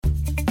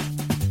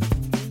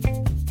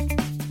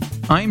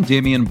I'm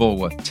Damian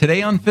Bulwa.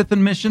 Today on Fifth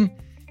and Mission,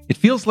 it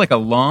feels like a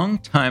long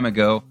time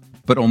ago,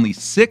 but only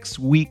 6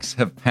 weeks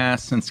have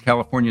passed since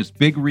California's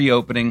big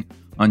reopening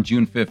on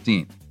June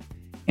 15th.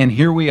 And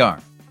here we are.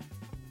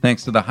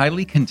 Thanks to the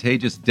highly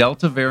contagious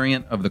Delta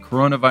variant of the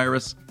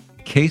coronavirus,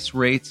 case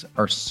rates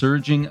are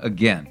surging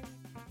again.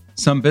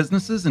 Some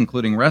businesses,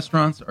 including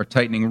restaurants, are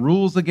tightening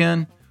rules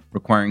again,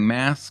 requiring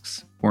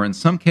masks, or in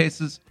some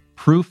cases,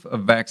 proof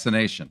of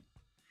vaccination.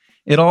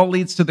 It all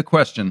leads to the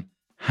question,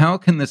 how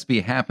can this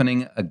be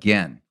happening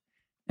again?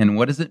 And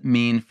what does it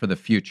mean for the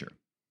future?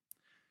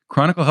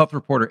 Chronicle Health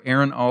reporter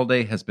Erin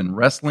Alday has been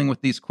wrestling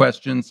with these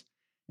questions,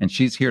 and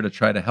she's here to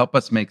try to help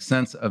us make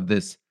sense of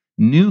this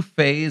new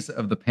phase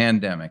of the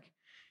pandemic.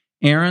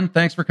 Erin,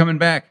 thanks for coming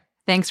back.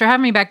 Thanks for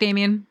having me back,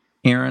 Damian.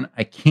 Erin,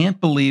 I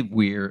can't believe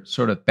we're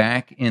sort of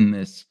back in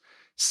this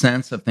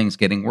sense of things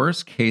getting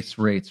worse, case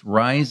rates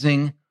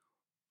rising.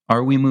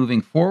 Are we moving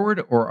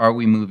forward or are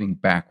we moving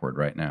backward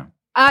right now?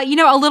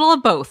 A little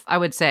of both, I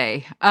would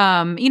say.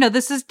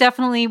 This is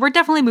we're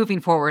definitely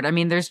moving forward. I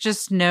mean, there's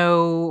just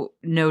no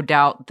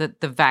doubt that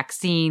the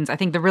vaccines, I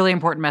think the really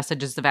important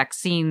message is the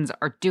vaccines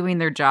are doing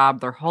their job.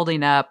 They're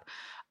holding up.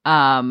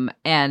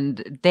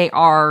 And they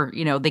are,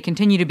 they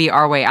continue to be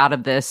our way out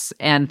of this,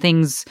 and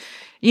things,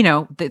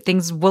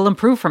 things will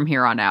improve from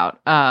here on out.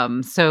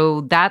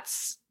 So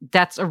that's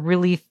a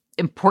really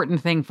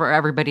important thing for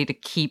everybody to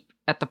keep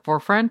at the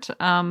forefront,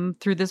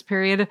 through this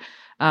period.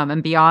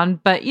 And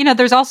beyond. But,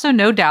 there's also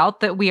no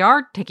doubt that we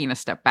are taking a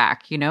step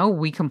back.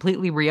 We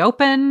completely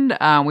reopened.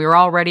 We were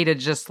all ready to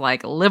just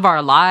live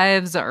our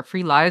lives, our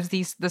free lives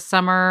this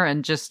summer.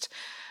 And just,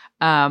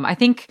 I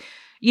think,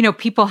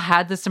 people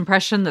had this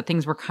impression that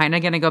things were kind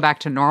of going to go back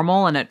to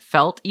normal. And it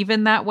felt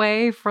even that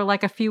way for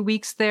a few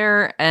weeks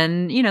there.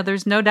 And,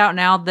 there's no doubt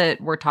now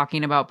that we're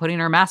talking about putting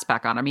our masks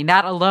back on. I mean,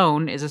 that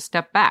alone is a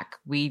step back.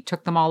 We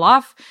took them all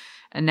off.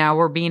 And now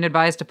we're being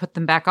advised to put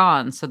them back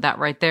on. So that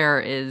right there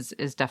is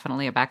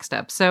definitely a back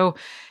step. So,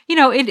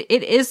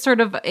 it is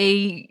sort of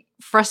a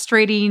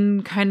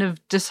frustrating, kind of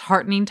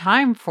disheartening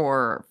time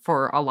for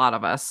a lot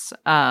of us.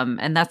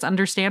 And that's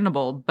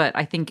understandable. But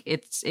I think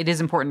it is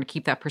important to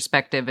keep that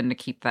perspective and to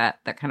keep that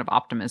kind of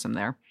optimism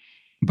there.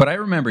 But I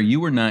remember you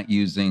were not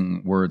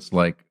using words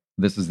like,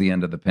 this is the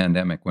end of the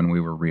pandemic when we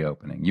were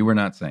reopening. You were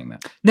not saying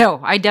that. No,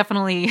 I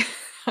definitely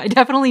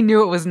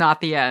knew it was not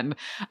the end.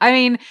 I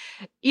mean,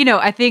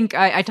 I think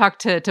I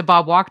talked to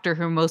Bob Wachter,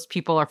 who most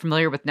people are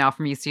familiar with now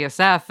from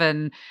UCSF.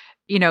 And,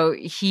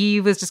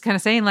 he was just kind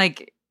of saying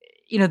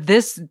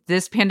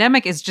this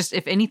pandemic is just,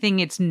 if anything,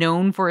 it's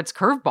known for its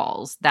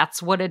curveballs.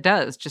 That's what it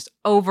does, just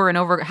over and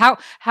over.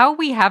 How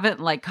we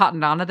haven't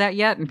cottoned on to that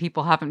yet, and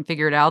people haven't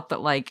figured out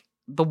that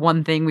the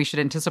one thing we should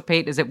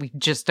anticipate is that we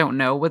just don't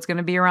know what's going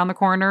to be around the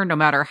corner, no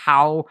matter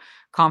how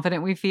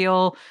confident we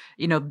feel.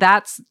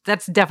 That's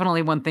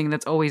definitely one thing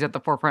that's always at the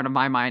forefront of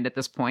my mind at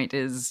this point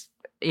is,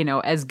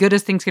 as good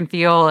as things can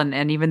feel.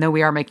 And even though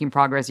we are making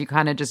progress, you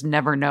kind of just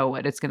never know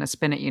what it's going to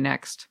spin at you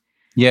next.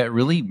 Yeah, it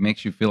really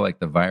makes you feel like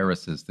the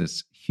virus is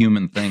this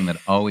human thing that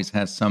always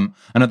has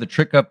another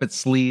trick up its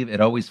sleeve. It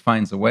always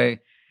finds a way.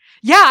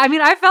 Yeah, I mean,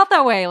 I felt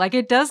that way.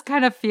 It does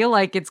kind of feel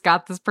like it's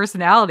got this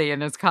personality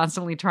and it's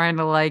constantly trying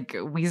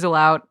to weasel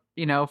out,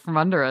 from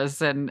under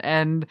us,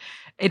 and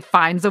it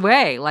finds a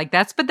way.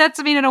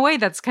 I mean, in a way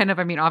that's kind of,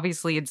 I mean,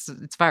 obviously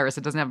it's virus.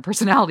 It doesn't have a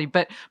personality,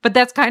 but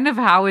that's kind of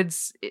how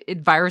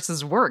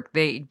viruses work.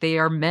 They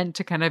are meant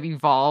to kind of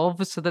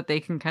evolve so that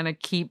they can kind of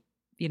keep,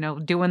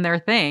 doing their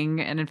thing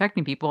and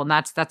infecting people. And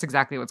that's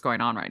exactly what's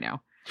going on right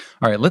now.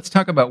 All right, let's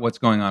talk about what's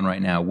going on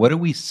right now. What are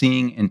we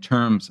seeing in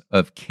terms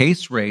of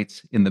case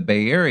rates in the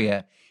Bay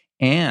Area?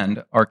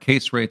 And are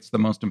case rates the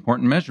most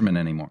important measurement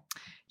anymore?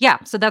 Yeah,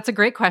 so that's a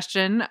great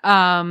question.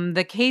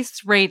 The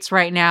case rates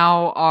right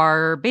now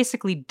are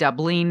basically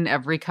doubling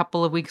every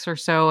couple of weeks or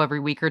so, every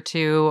week or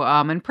two,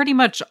 in pretty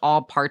much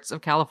all parts of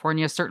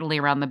California, certainly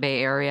around the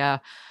Bay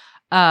Area.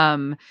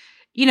 And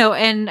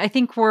I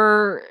think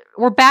we're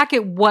back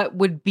at what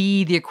would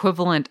be the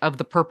equivalent of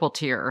the purple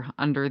tier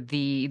under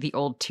the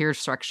old tier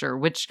structure,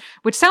 which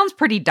sounds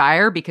pretty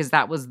dire because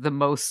that was the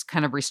most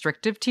kind of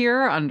restrictive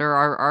tier under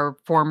our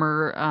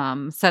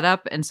former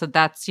setup. And so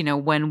that's,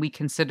 when we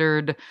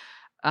considered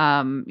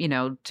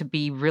to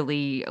be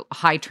really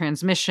high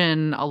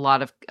transmission, a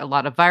lot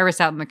of virus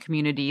out in the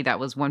community. That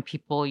was when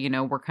people,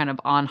 were kind of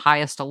on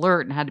highest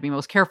alert and had to be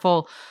most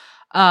careful.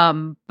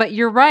 But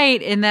you're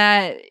right in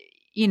that,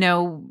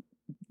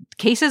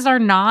 cases are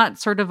not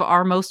sort of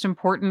our most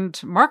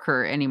important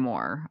marker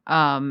anymore.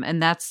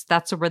 And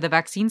that's where the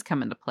vaccines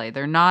come into play.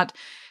 They're not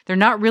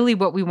really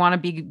what we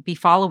want to be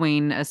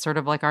following as sort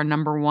of our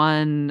number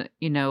one,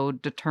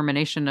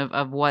 determination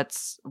of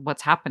what's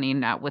happening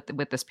now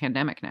with this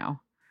pandemic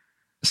now.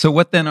 So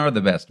what then are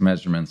the best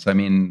measurements? I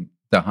mean,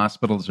 the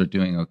hospitals are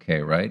doing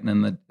okay, right?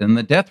 And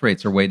the death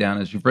rates are way down,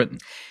 as you've written.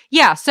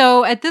 Yeah.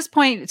 So at this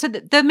point,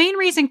 the main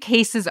reason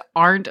cases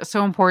aren't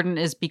so important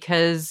is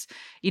because,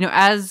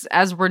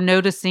 as we're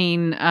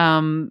noticing,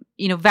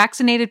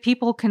 vaccinated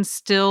people can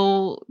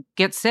still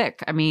get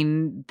sick. I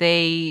mean,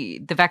 the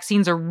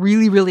vaccines are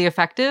really, really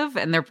effective,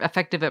 and they're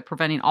effective at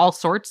preventing all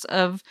sorts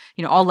of,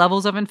 all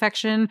levels of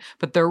infection,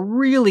 but they're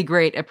really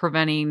great at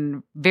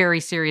preventing very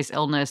serious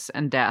illness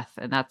and death.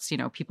 And that's,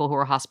 people who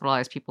are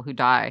hospitalized, people who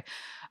die.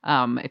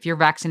 If you're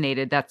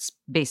vaccinated, that's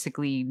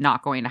basically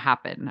not going to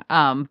happen.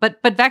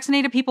 But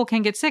vaccinated people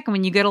can get sick. And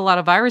when you get a lot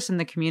of virus in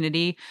the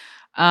community,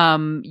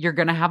 you're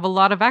going to have a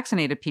lot of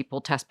vaccinated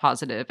people test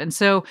positive. And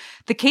so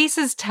the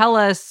cases tell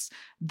us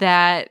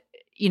that,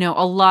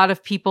 a lot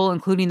of people,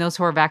 including those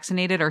who are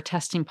vaccinated, are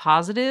testing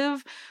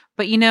positive.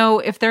 But,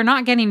 if they're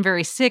not getting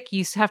very sick,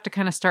 you have to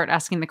kind of start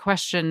asking the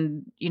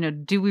question,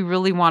 do we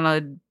really want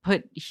to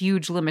put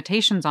huge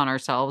limitations on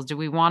ourselves? Do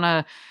we want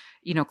to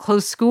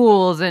close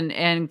schools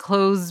and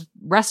close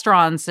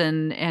restaurants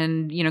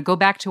and go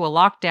back to a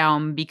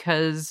lockdown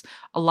because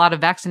a lot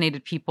of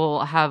vaccinated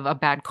people have a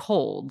bad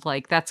cold?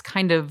 Like, that's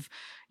kind of,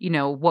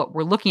 what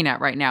we're looking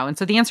at right now. And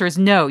so the answer is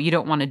no, you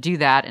don't want to do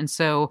that. And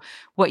so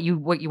what you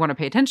want to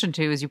pay attention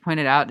to, as you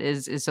pointed out,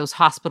 is those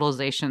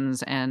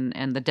hospitalizations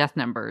and the death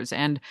numbers.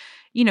 And,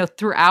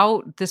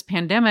 throughout this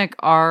pandemic,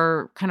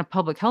 our kind of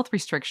public health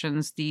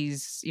restrictions,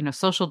 these,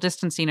 social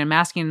distancing and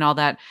masking and all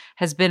that,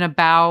 has been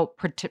about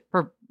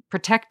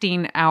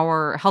protecting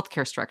our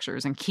healthcare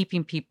structures and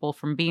keeping people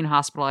from being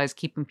hospitalized,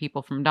 keeping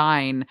people from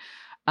dying.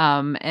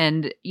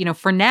 And,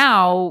 for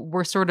now,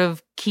 we're sort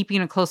of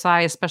keeping a close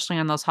eye, especially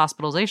on those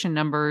hospitalization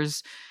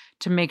numbers,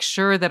 to make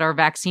sure that our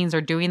vaccines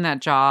are doing that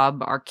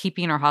job, are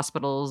keeping our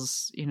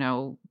hospitals,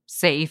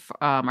 safe,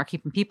 are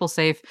keeping people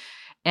safe.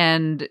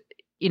 And,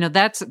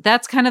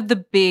 that's kind of the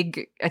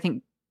big, I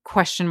think,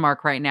 question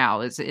mark right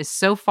now is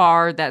so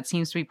far that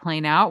seems to be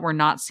playing out. We're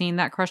not seeing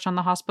that crush on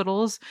the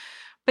hospitals.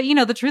 But,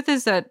 the truth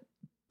is that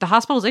the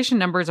hospitalization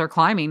numbers are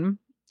climbing.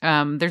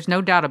 There's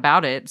no doubt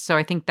about it. So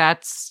I think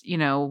that's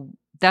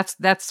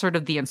sort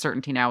of the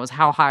uncertainty now, is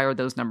how high are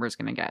those numbers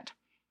going to get?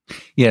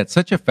 Yeah, it's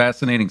such a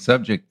fascinating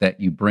subject that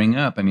you bring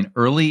up. I mean,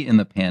 early in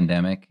the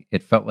pandemic,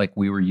 it felt like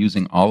we were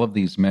using all of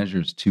these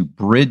measures to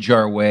bridge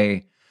our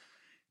way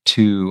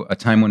to a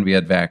time when we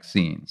had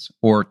vaccines,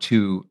 or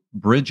to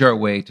bridge our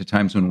way to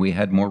times when we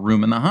had more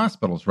room in the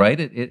hospitals, right?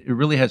 It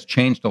really has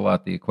changed a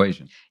lot, the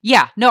equation.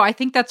 Yeah, no, I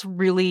think that's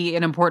really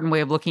an important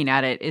way of looking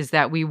at it, is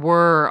that we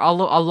were, a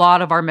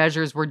lot of our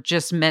measures were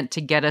just meant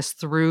to get us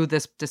through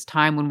this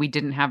time when we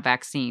didn't have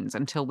vaccines,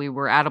 until we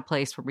were at a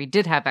place where we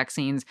did have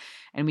vaccines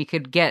and we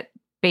could get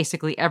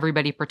basically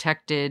everybody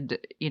protected,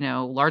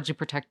 largely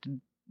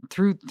protected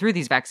through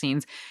these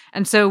vaccines.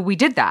 And so we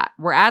did that.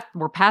 We're on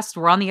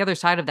the other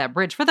side of that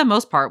bridge for the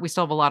most part. We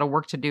still have a lot of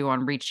work to do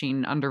on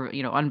reaching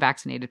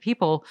unvaccinated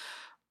people.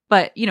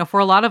 But, for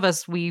a lot of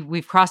us,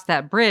 we've crossed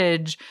that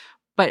bridge,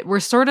 but we're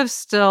sort of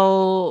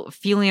still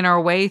feeling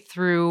our way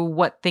through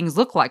what things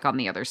look like on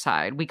the other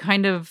side. We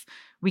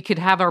could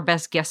have our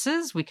best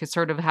guesses. We could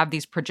sort of have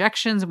these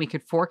projections, and we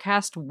could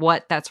forecast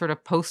what that sort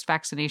of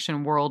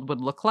post-vaccination world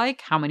would look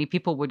like, how many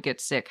people would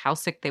get sick, how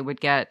sick they would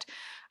get,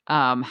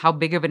 how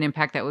big of an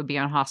impact that would be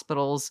on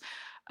hospitals.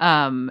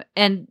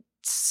 And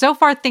so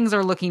far things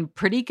are looking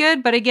pretty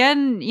good. But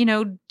again,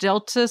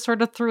 Delta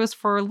sort of threw us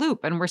for a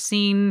loop, and we're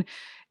seeing,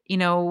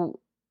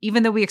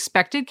 even though we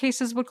expected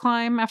cases would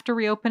climb after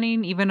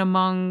reopening, even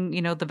among,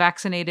 the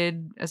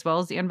vaccinated as well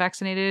as the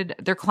unvaccinated,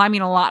 they're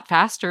climbing a lot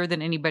faster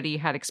than anybody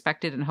had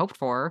expected and hoped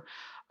for.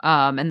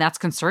 And that's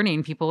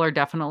concerning. People are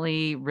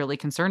definitely really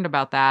concerned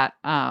about that.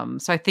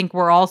 So I think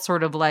we're all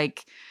sort of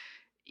like,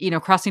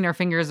 crossing our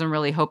fingers and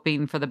really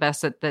hoping for the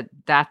best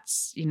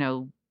that's,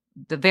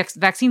 the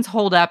vaccines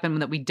hold up,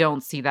 and that we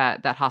don't see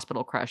that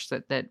hospital crush,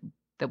 that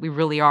we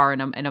really are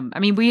I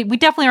mean, we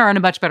definitely are in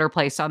a much better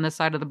place on this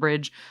side of the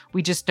bridge.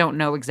 We just don't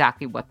know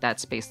exactly what that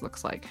space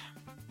looks like.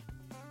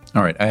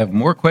 All right. I have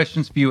more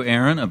questions for you,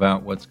 Erin,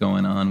 about what's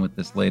going on with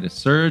this latest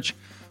surge.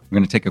 We're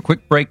going to take a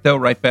quick break, though,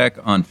 right back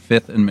on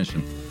Fifth and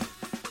Mission.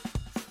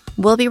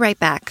 We'll be right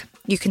back.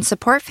 You can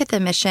support Fifth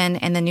and Mission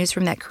and the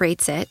newsroom that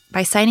creates it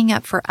by signing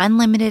up for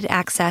unlimited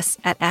access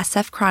at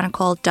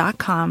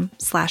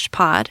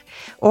sfchronicle.com/pod,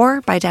 or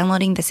by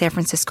downloading the San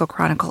Francisco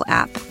Chronicle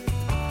app.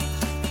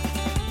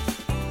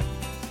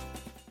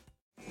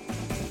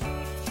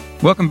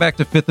 Welcome back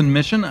to Fifth and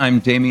Mission. I'm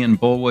Damian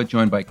Bulwa,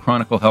 joined by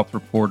Chronicle Health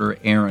reporter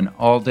Erin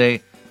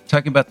Allday,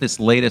 talking about this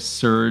latest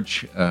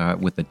surge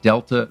with the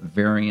Delta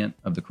variant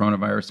of the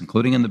coronavirus,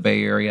 including in the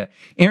Bay Area.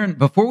 Erin,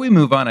 before we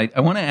move on, I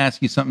want to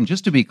ask you something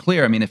just to be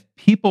clear. I mean, if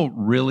people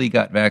really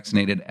got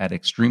vaccinated at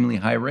extremely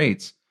high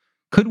rates,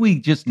 could we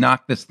just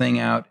knock this thing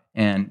out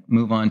and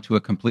move on to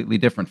a completely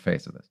different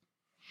phase of this?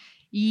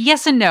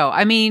 Yes and no.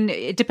 I mean,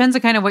 it depends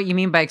on kind of what you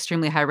mean by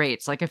extremely high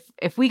rates. Like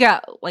if we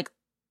got like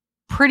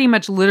pretty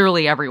much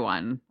literally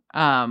everyone,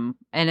 and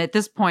at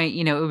this point,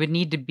 it would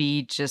need to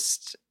be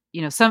just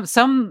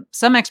some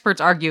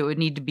experts argue it would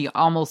need to be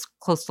almost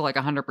close to like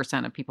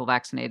 100% of people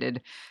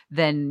vaccinated.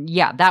 Then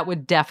yeah, that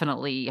would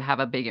definitely have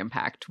a big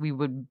impact. We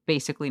would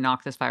basically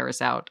knock this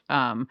virus out.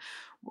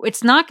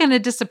 It's not going to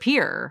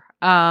disappear.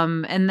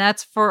 And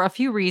that's for a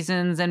few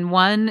reasons. And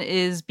one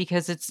is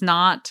because it's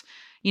not,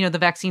 the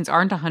vaccines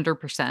aren't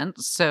 100%.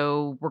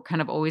 So we're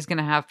kind of always going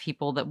to have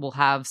people that will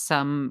have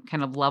some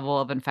kind of level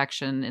of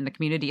infection in the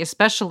community,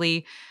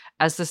 especially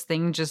as this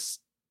thing just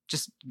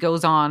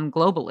goes on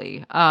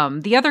globally.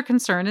 The other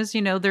concern is,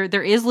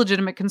 there is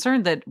legitimate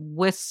concern that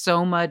with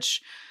so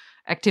much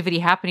activity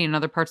happening in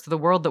other parts of the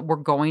world that we're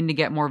going to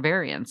get more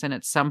variants. And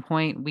at some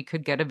point we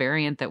could get a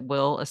variant that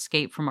will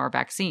escape from our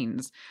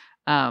vaccines.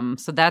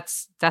 So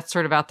that's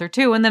sort of out there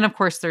too. And then of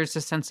course there's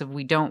a sense of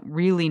we don't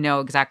really know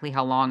exactly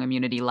how long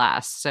immunity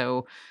lasts.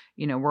 So,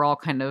 we're all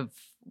kind of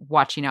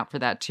watching out for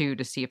that too,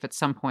 to see if at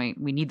some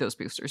point we need those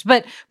boosters.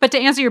 But to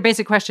answer your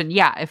basic question,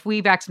 yeah, if we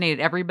vaccinated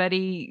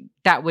everybody,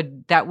 that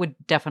would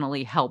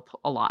definitely help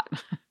a lot.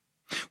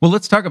 Well,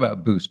 let's talk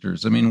about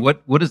boosters. I mean,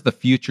 what does the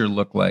future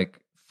look like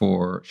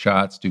for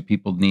shots? Do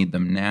people need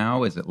them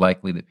now? Is it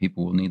likely that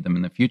people will need them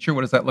in the future?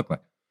 What does that look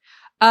like?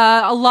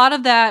 A lot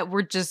of that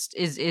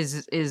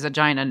is a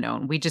giant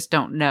unknown. We just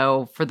don't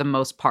know for the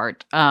most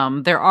part.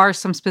 There are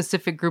some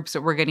specific groups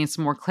that we're getting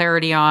some more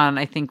clarity on.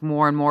 I think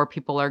more and more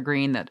people are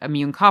agreeing that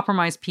immune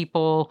compromised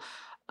people,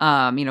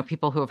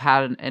 people who have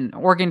had an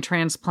organ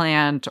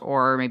transplant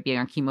or maybe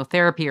on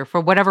chemotherapy or for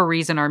whatever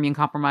reason are immune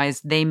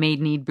compromised, they may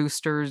need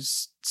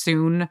boosters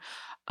soon.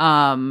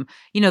 There's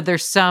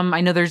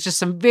just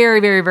some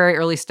very, very, very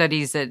early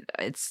studies that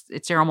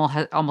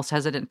you're almost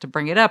hesitant to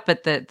bring it up,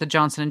 but the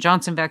Johnson &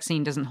 Johnson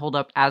vaccine doesn't hold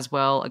up as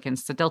well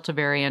against the Delta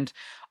variant,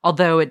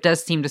 although it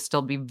does seem to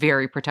still be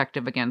very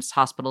protective against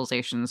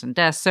hospitalizations and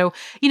deaths. So,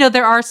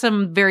 there are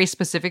some very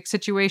specific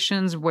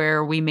situations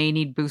where we may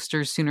need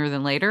boosters sooner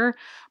than later.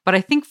 But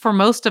I think for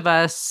most of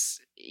us,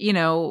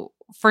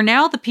 for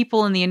now, the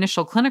people in the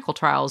initial clinical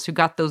trials who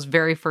got those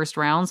very first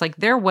rounds, like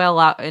they're well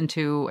out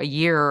into a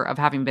year of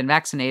having been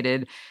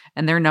vaccinated,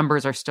 and their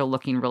numbers are still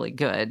looking really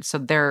good. So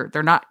they're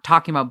not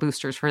talking about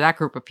boosters for that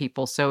group of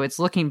people. So it's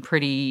looking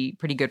pretty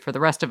good for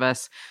the rest of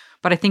us.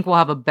 But I think we'll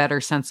have a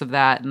better sense of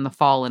that in the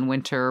fall and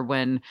winter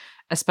when,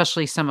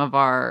 especially some of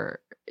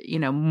our,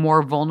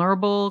 more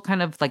vulnerable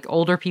kind of like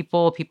older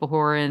people who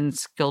are in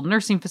skilled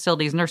nursing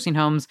facilities, nursing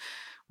homes,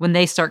 when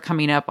they start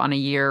coming up on a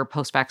year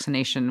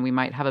post-vaccination, we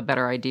might have a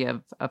better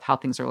idea of how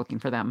things are looking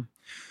for them.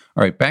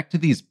 All right, back to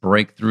these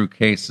breakthrough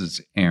cases,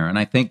 Erin.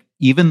 I think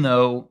even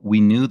though we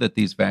knew that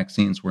these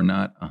vaccines were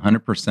not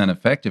 100%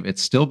 effective,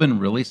 it's still been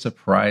really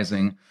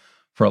surprising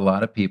for a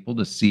lot of people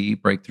to see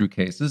breakthrough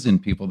cases in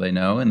people they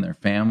know and their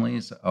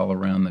families all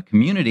around the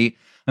community.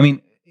 I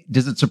mean,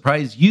 does it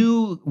surprise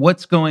you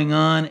what's going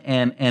on,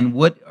 and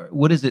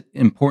what is it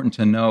important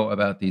to know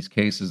about these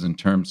cases in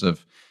terms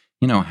of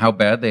how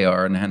bad they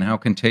are and how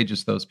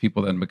contagious those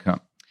people then become?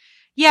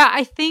 Yeah,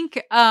 I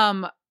think,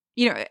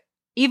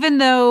 even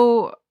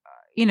though,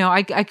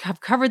 I have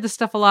covered this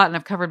stuff a lot and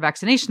I've covered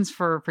vaccinations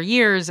for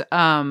years,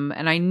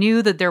 and I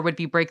knew that there would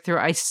be breakthrough,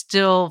 I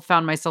still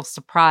found myself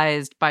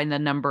surprised by the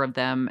number of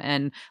them.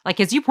 And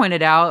like, as you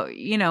pointed out,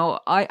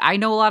 I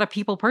know a lot of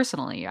people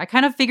personally. I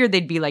kind of figured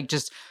they'd be like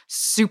just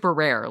super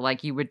rare.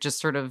 Like you would just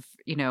sort of,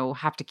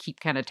 have to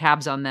keep kind of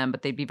tabs on them,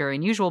 but they'd be very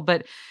unusual.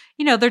 But,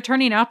 they're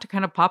turning out to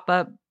kind of pop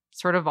up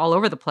sort of all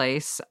over the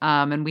place.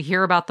 And we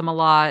hear about them a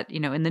lot,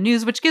 in the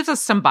news, which gives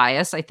us some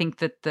bias. I think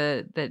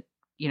that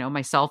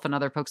myself and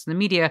other folks in the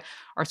media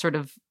are sort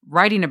of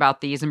writing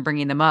about these and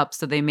bringing them up.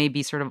 So they may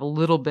be sort of a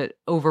little bit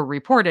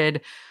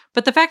over-reported.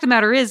 But the fact of the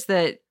matter is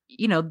that,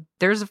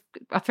 there's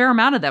a fair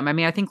amount of them. I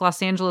mean, I think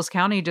Los Angeles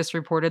County just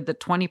reported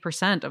that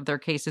 20% of their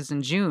cases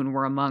in June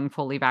were among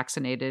fully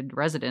vaccinated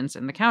residents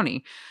in the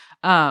county.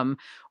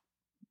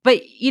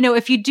 But,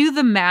 if you do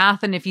the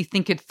math and if you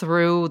think it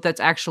through, that's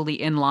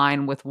actually in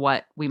line with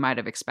what we might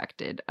have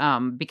expected.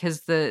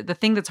 Because the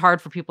thing that's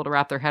hard for people to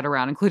wrap their head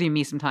around, including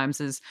me sometimes,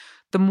 is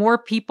the more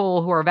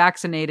people who are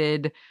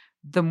vaccinated,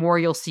 the more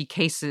you'll see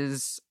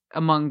cases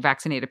among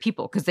vaccinated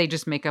people, because they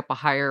just make up a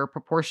higher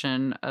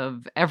proportion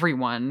of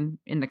everyone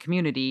in the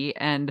community.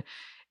 And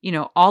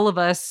all of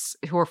us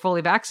who are fully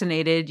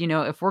vaccinated,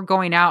 if we're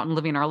going out and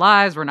living our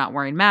lives, we're not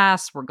wearing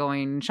masks, we're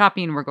going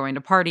shopping, we're going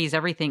to parties,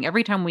 everything.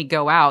 Every time we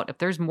go out, if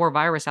there's more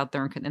virus out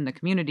there in the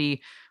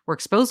community, we're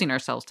exposing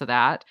ourselves to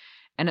that.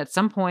 And at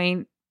some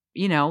point,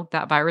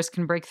 that virus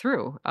can break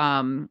through.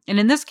 And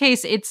in this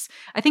case,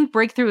 I think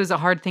breakthrough is a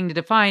hard thing to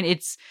define.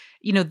 It's,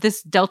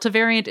 this Delta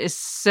variant is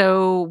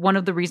one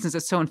of the reasons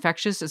it's so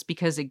infectious is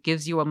because it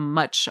gives you a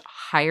much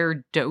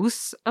higher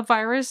dose of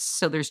virus.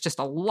 So there's just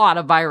a lot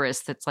of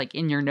virus that's like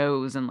in your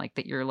nose and like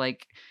that you're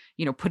like,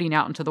 putting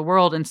out into the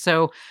world. And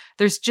so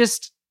there's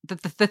just the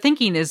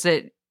thinking is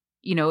that,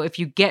 if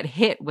you get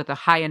hit with a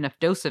high enough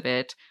dose of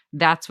it,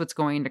 that's what's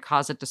going to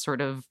cause it to sort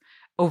of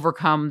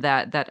overcome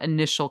that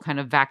initial kind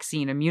of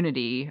vaccine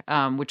immunity,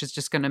 which is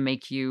just going to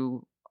make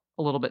you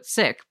a little bit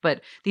sick.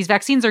 But these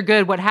vaccines are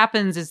good. What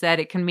happens is that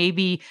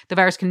the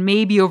virus can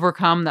maybe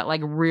overcome that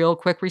like real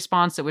quick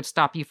response that would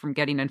stop you from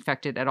getting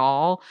infected at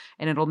all.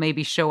 And it'll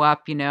maybe show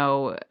up, in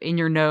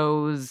your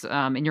nose,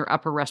 in your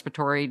upper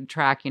respiratory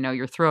tract,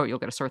 your throat, you'll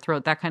get a sore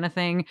throat, that kind of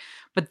thing.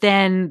 But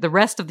then the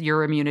rest of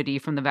your immunity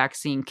from the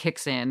vaccine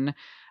kicks in.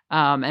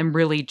 And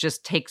really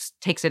just takes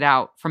it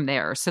out from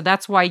there. So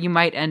that's why you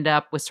might end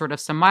up with sort of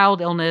some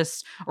mild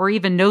illness or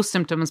even no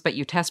symptoms, but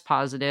you test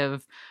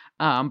positive,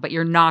 but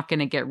you're not going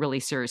to get really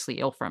seriously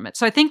ill from it.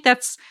 So I think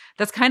that's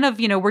kind of,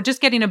 we're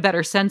just getting a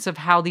better sense of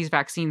how these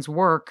vaccines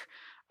work.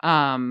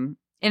 And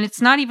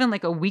it's not even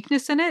like a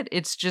weakness in it.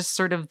 It's just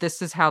sort of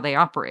this is how they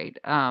operate.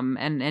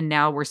 And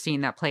now we're seeing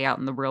that play out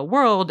in the real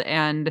world.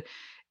 And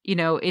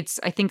it's,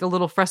 I think, a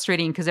little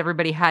frustrating because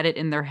everybody had it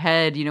in their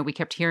head. We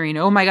kept hearing,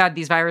 oh my God,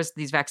 these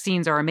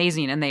vaccines are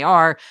amazing. And they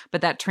are,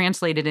 but that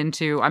translated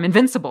into I'm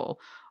invincible.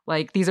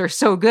 Like these are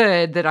so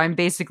good that I'm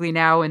basically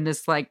now in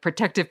this like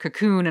protective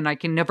cocoon and I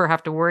can never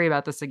have to worry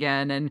about this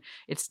again. And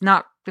it's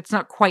not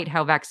quite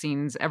how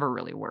vaccines ever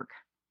really work.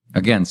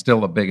 Again,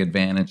 still a big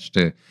advantage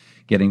to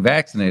getting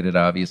vaccinated,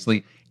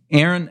 obviously.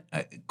 Aaron,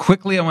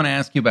 quickly, I want to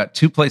ask you about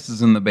two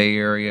places in the Bay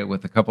Area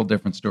with a couple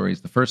different stories.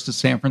 The first is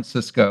San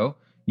Francisco.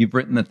 You've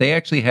written that they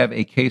actually have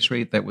a case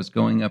rate that was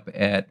going up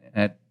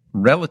at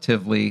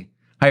relatively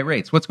high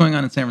rates. What's going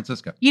on in San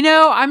Francisco?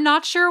 I'm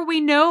not sure we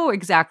know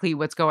exactly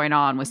what's going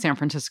on with San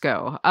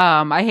Francisco.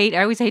 I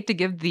always hate to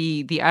give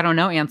the I don't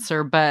know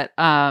answer, but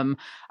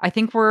I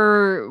think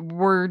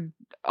we're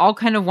all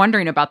kind of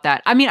wondering about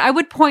that. I mean, I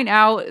would point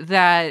out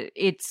that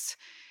it's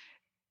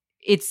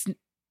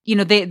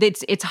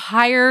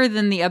higher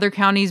than the other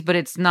counties, but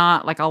it's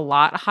not like a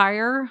lot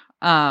higher.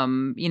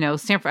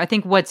 I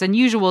think what's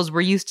unusual is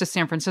we're used to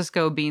San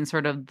Francisco being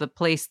sort of the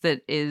place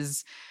that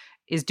is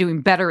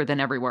doing better than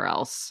everywhere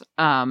else.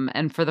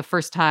 And for the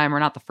first time, or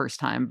not the first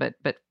time, but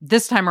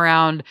this time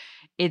around,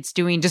 it's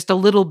doing just a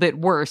little bit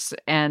worse.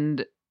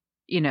 And,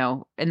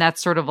 and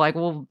that's sort of like,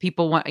 well,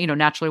 people want,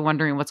 naturally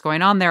wondering what's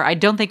going on there. I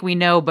don't think we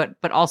know, but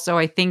also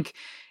I think,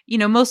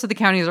 most of the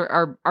counties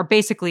are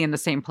basically in the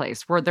same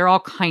place where they're all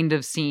kind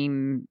of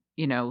seeing,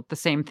 the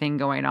same thing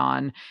going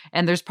on.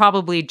 And there's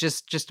probably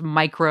just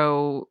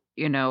micro,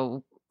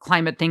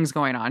 climate things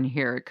going on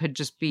here. It could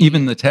just be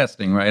even the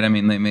testing, right? I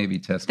mean, they may be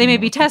testing. They may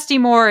be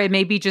testing more. It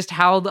may be just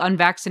how the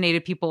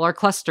unvaccinated people are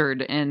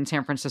clustered in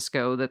San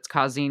Francisco that's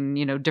causing,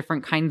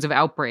 different kinds of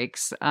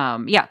outbreaks.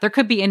 There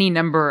could be any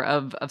number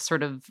of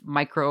sort of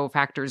micro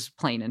factors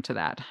playing into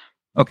that.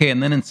 Okay,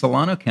 and then in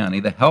Solano County,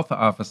 the health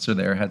officer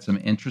there had some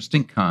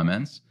interesting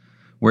comments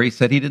where he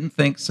said he didn't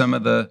think some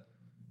of the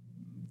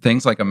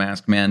things like a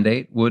mask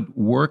mandate would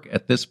work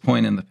at this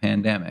point in the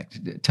pandemic.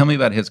 Tell me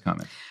about his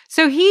comment.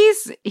 So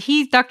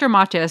Dr.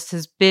 Macias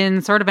has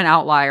been sort of an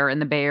outlier in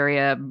the Bay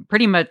Area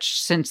pretty much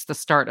since the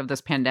start of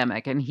this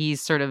pandemic. And he's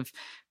sort of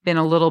been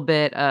a little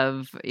bit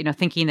of,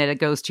 thinking that it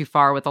goes too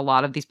far with a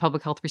lot of these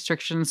public health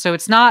restrictions. So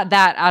it's not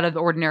that out of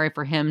the ordinary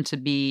for him to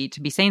be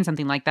saying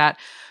something like that.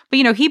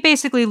 But, he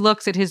basically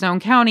looks at his own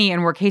county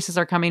and where cases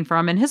are coming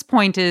from. And his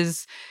point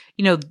is,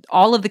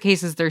 all of the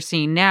cases they're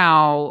seeing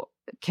now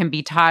can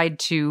be tied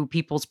to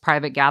people's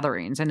private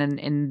gatherings. And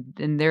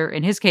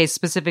in his case,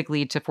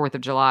 specifically to 4th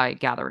of July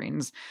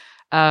gatherings.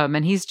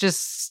 And he's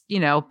just,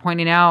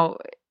 pointing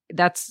out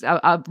that's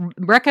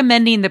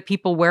recommending that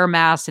people wear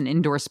masks in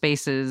indoor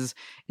spaces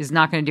is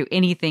not going to do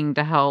anything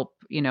to help,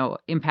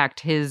 impact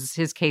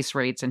his case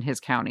rates in his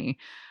county.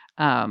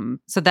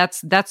 So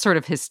that's sort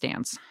of his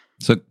stance.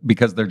 So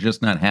because they're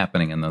just not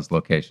happening in those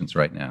locations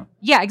right now.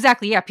 Yeah,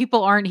 exactly. Yeah,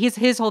 people aren't,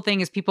 his whole thing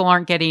is people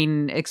aren't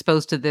getting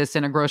exposed to this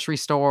in a grocery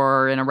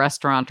store or in a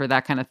restaurant or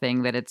that kind of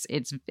thing, that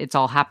it's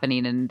all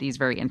happening in these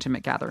very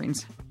intimate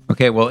gatherings.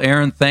 Okay, well,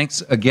 Aaron,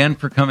 thanks again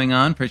for coming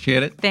on.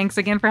 Appreciate it. Thanks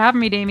again for having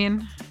me,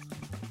 Damien.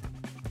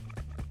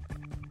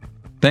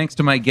 Thanks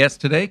to my guest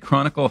today,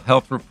 Chronicle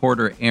health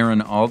reporter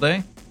Aaron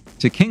Alday,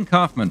 to King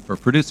Kaufman for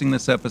producing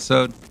this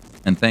episode,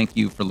 and thank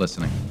you for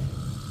listening.